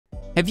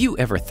Have you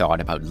ever thought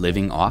about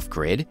living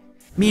off-grid?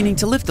 Meaning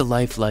to live the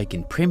life like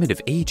in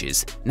primitive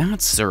ages,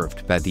 not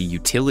served by the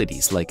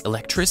utilities like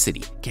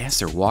electricity,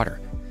 gas, or water.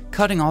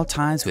 Cutting all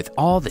ties with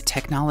all the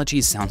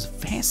technologies sounds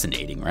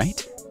fascinating,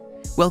 right?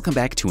 Welcome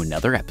back to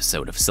another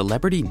episode of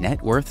Celebrity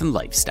Net Worth and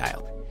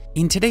Lifestyle.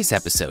 In today's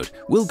episode,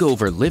 we'll go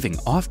over living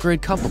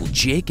off-grid couple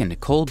Jake and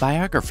Nicolle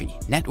biography,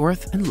 net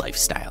worth, and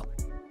lifestyle.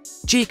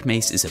 Jake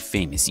Mace is a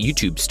famous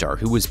YouTube star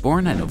who was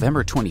born on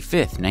November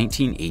 25,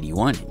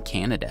 1981 in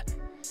Canada.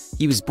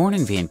 He was born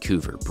in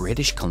Vancouver,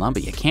 British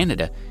Columbia,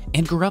 Canada,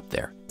 and grew up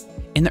there.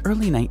 In the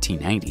early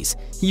 1990s,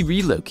 he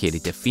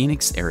relocated to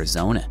Phoenix,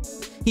 Arizona.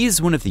 He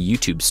is one of the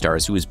YouTube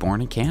stars who was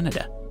born in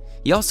Canada.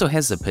 He also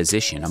has a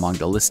position among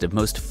the list of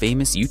most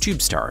famous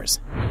YouTube stars.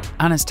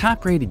 On his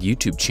top-rated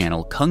YouTube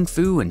channel, Kung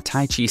Fu and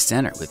Tai Chi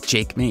Center with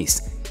Jake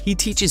Mace, he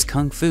teaches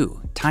Kung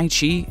Fu, Tai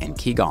Chi, and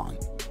Qi Gong.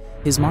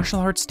 His martial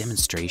arts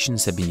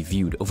demonstrations have been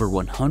viewed over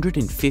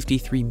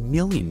 153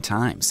 million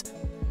times.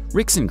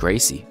 Rickson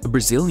Gracie, a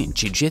Brazilian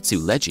jiu-jitsu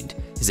legend,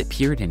 has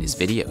appeared in his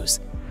videos.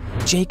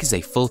 Jake is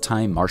a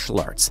full-time martial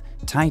arts,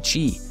 Tai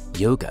Chi,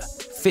 yoga,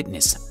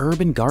 fitness,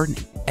 urban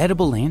gardening,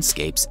 edible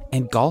landscapes,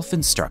 and golf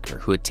instructor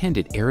who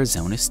attended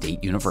Arizona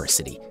State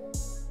University.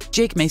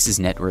 Jake Mace's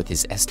net worth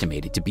is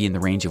estimated to be in the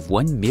range of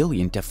 $1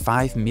 million to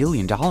 $5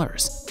 million.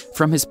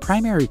 From his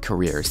primary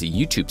career as a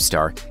YouTube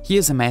star, he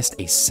has amassed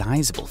a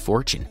sizable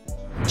fortune.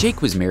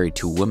 Jake was married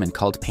to a woman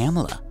called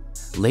Pamela.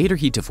 Later,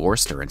 he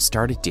divorced her and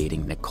started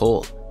dating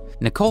Nicolle.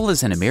 Nicolle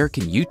is an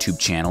American YouTube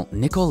channel,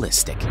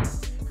 Nicollistic.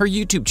 Her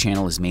YouTube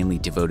channel is mainly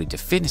devoted to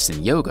fitness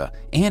and yoga,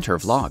 and her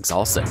vlogs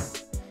also.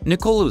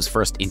 Nicolle was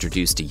first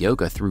introduced to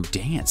yoga through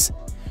dance.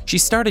 She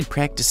started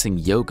practicing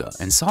yoga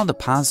and saw the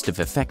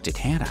positive effect it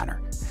had on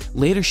her.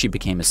 Later, she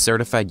became a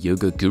certified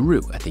yoga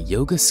guru at the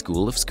Yoga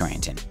School of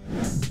Scranton.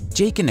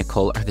 Jake and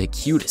Nicolle are the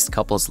cutest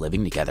couples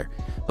living together,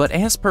 but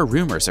as per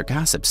rumors or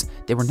gossips,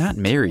 they were not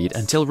married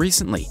until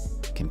recently.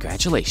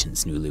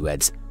 Congratulations,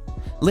 newlyweds.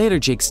 Later,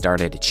 Jake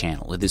started a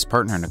channel with his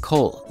partner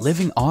Nicolle,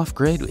 living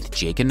off-grid with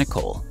Jake and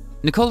Nicolle.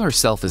 Nicolle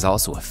herself is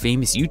also a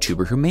famous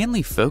YouTuber who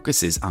mainly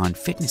focuses on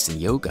fitness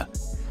and yoga.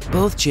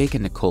 Both Jake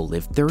and Nicolle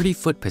live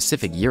 30-foot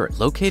Pacific yurt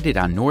located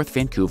on North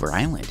Vancouver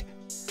Island.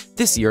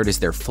 This yurt is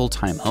their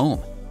full-time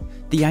home.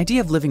 The idea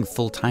of living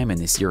full-time in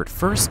this yurt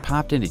first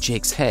popped into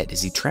Jake's head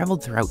as he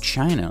traveled throughout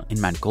China and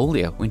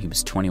Mongolia when he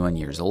was 21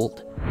 years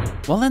old.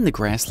 While in the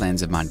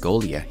grasslands of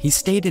Mongolia, he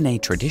stayed in a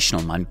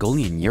traditional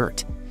Mongolian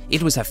yurt.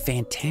 It was a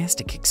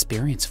fantastic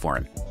experience for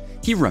him.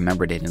 He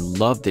remembered it and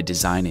loved the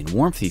design and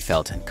warmth he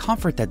felt and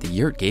comfort that the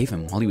yurt gave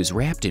him while he was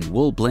wrapped in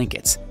wool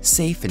blankets,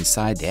 safe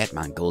inside that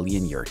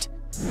Mongolian yurt.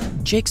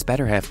 Jake's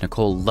better half,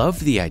 Nicolle,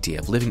 loved the idea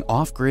of living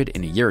off-grid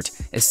in a yurt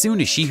as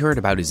soon as she heard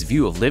about his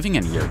view of living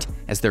in a yurt,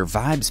 as their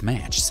vibes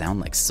match sound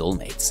like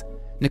soulmates.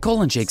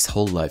 Nicolle and Jake's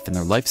whole life and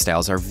their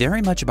lifestyles are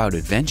very much about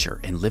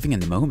adventure and living in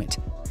the moment.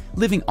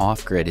 Living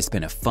off-grid has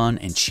been a fun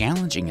and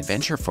challenging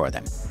adventure for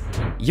them.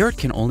 Yurt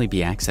can only be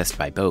accessed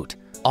by boat.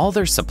 All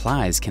their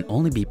supplies can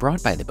only be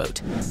brought by the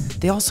boat.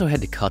 They also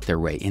had to cut their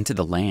way into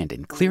the land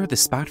and clear the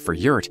spot for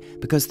yurt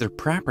because their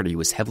property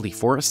was heavily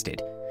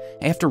forested.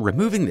 After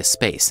removing the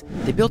space,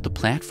 they built a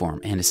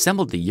platform and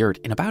assembled the yurt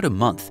in about a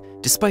month,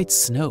 despite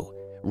snow,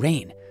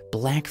 rain,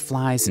 black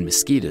flies, and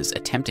mosquitoes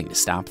attempting to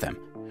stop them.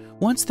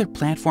 Once their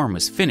platform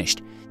was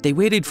finished, they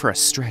waited for a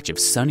stretch of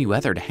sunny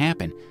weather to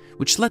happen,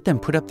 which let them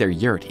put up their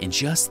yurt in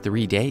just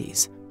 3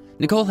 days.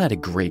 Nicolle had a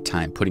great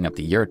time putting up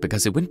the yurt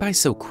because it went by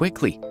so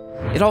quickly.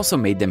 It also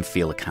made them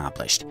feel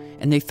accomplished,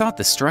 and they thought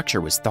the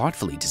structure was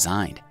thoughtfully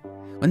designed.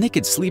 When they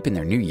could sleep in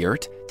their new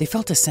yurt, they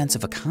felt a sense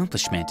of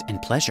accomplishment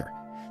and pleasure.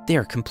 They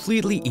are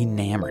completely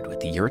enamored with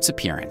the yurt's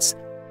appearance.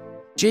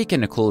 Jake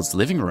and Nicolle's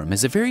living room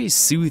has a very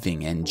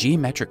soothing and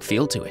geometric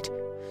feel to it.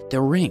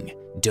 The ring,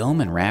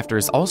 dome, and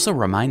rafters also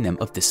remind them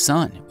of the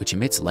sun, which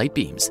emits light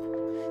beams.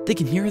 They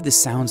can hear the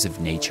sounds of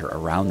nature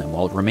around them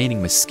while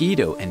remaining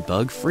mosquito and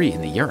bug-free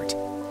in the yurt.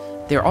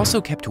 They are also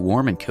kept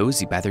warm and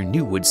cozy by their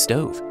new wood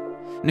stove.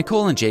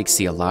 Nicolle and Jake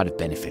see a lot of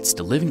benefits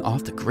to living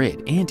off the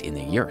grid and in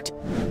the yurt.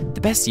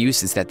 The best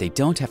use is that they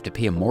don't have to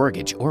pay a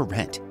mortgage or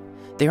rent.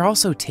 They are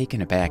also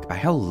taken aback by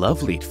how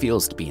lovely it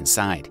feels to be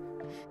inside.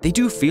 They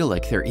do feel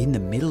like they're in the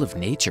middle of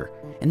nature,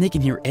 and they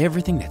can hear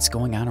everything that's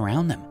going on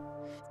around them.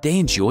 They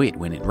enjoy it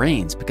when it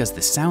rains because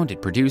the sound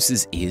it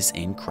produces is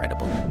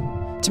incredible.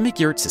 To make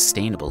yurts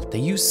sustainable, they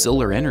use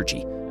solar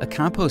energy, a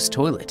compost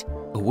toilet,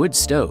 a wood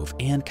stove,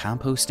 and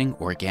composting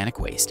organic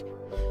waste.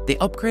 They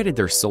upgraded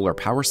their solar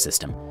power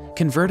system,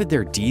 converted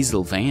their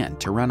diesel van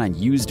to run on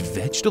used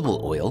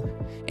vegetable oil,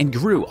 and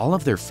grew all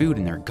of their food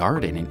in their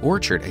garden and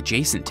orchard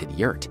adjacent to the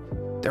yurt.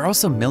 They're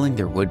also milling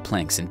their wood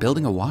planks and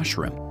building a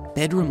washroom,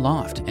 bedroom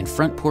loft, and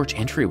front porch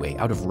entryway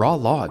out of raw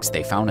logs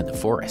they found in the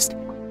forest.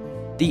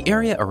 The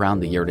area around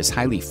the yurt is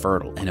highly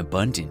fertile and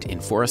abundant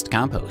in forest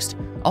compost,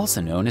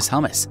 also known as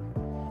humus.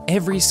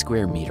 Every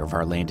square meter of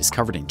our land is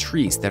covered in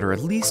trees that are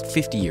at least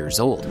 50 years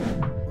old.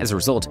 As a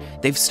result,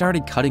 they've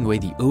started cutting away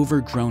the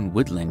overgrown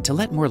woodland to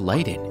let more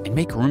light in and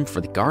make room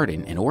for the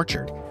garden and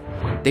orchard.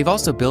 They've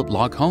also built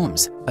log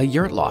homes, a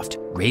yurt loft,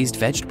 raised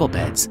vegetable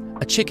beds,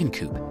 a chicken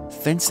coop,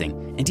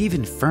 fencing, and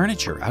even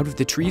furniture out of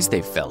the trees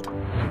they've felled.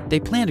 They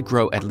plan to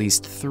grow at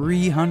least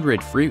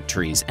 300 fruit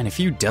trees and a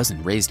few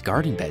dozen raised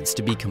garden beds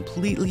to be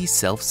completely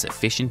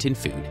self-sufficient in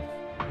food.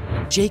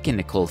 Jake and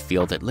Nicolle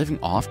feel that living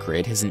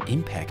off-grid has an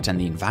impact on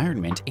the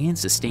environment and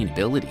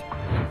sustainability.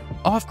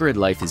 Off-grid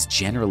life is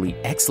generally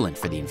excellent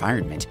for the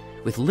environment,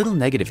 with little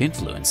negative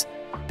influence,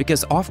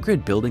 because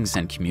off-grid buildings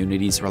and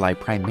communities rely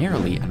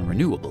primarily on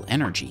renewable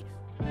energy.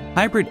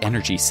 Hybrid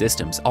energy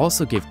systems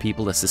also give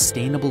people a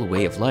sustainable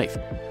way of life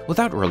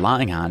without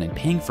relying on and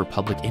paying for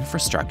public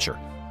infrastructure,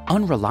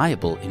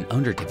 unreliable in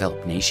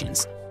underdeveloped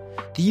nations.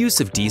 The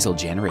use of diesel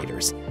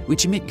generators,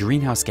 which emit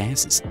greenhouse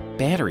gases,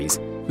 batteries,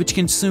 which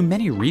consume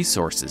many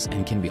resources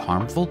and can be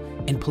harmful,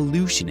 and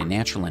pollution in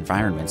natural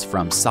environments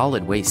from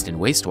solid waste and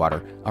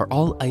wastewater are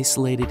all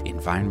isolated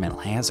environmental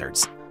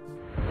hazards.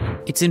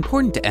 It's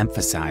important to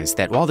emphasize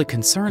that while the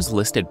concerns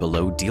listed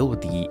below deal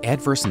with the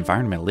adverse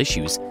environmental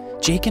issues,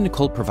 Jake and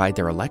Nicolle provide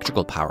their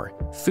electrical power,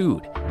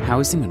 food,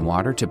 housing, and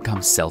water to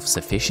become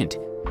self-sufficient.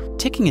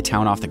 Taking a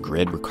town off the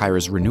grid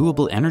requires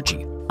renewable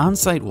energy,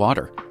 on-site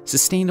water,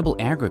 sustainable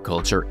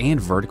agriculture, and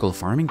vertical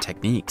farming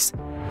techniques.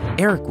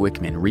 Eric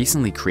Wickman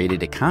recently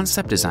created a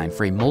concept design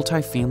for a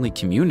multi-family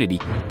community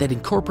that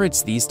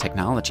incorporates these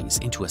technologies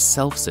into a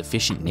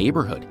self-sufficient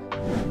neighborhood.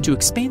 To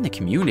expand the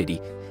community,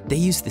 they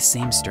use the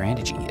same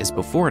strategy as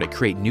before to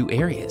create new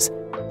areas.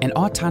 An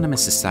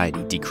autonomous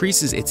society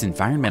decreases its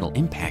environmental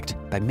impact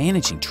by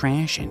managing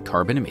trash and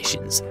carbon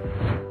emissions.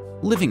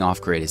 Living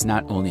off-grid is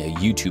not only a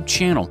YouTube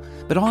channel,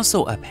 but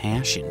also a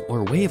passion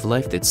or way of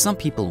life that some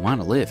people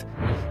want to live.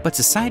 But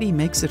society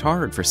makes it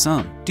hard for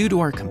some due to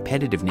our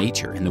competitive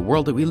nature in the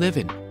world that we live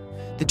in.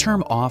 The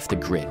term off the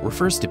grid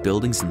refers to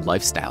buildings and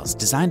lifestyles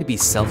designed to be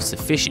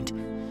self-sufficient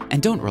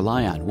and don't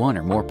rely on one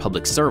or more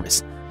public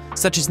service,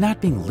 such as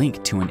not being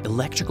linked to an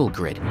electrical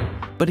grid,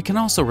 but it can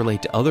also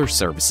relate to other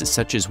services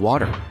such as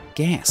water,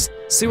 gas,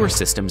 sewer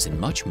systems, and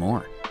much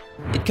more.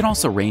 It can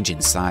also range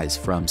in size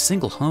from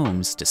single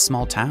homes to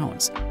small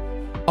towns.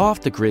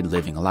 Off-the-grid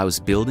living allows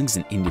buildings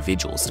and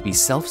individuals to be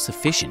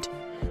self-sufficient,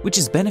 which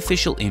is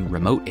beneficial in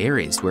remote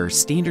areas where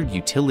standard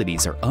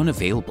utilities are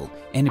unavailable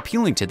and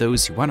appealing to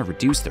those who want to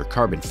reduce their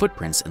carbon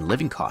footprints and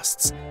living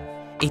costs.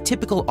 A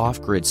typical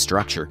off-grid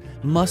structure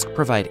must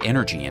provide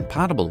energy and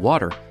potable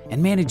water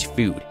and manage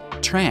food,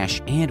 trash,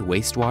 and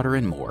wastewater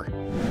and more.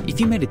 If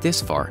you made it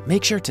this far,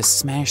 make sure to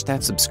smash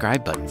that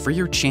subscribe button for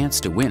your chance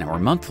to win our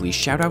monthly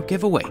shout-out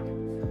giveaway.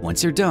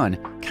 Once you're done,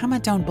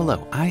 comment down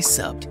below "I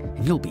subbed"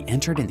 and you'll be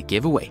entered in the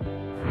giveaway.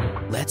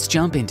 Let's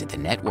jump into the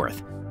net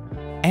worth.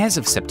 As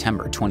of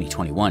September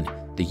 2021,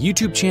 the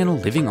YouTube channel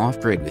Living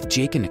Off-Grid with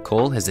Jake and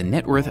Nicolle has a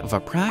net worth of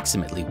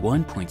approximately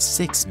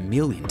 $1.6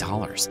 million.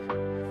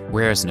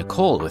 Whereas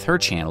Nicolle with her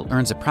channel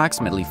earns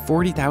approximately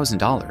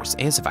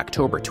 $40,000 as of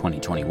October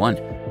 2021.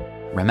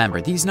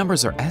 Remember, these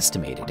numbers are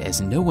estimated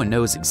as no one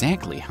knows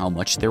exactly how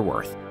much they're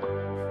worth.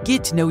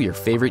 Get to know your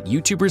favorite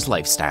YouTuber's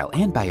lifestyle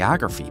and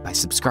biography by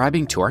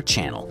subscribing to our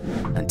channel.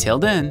 Until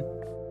then,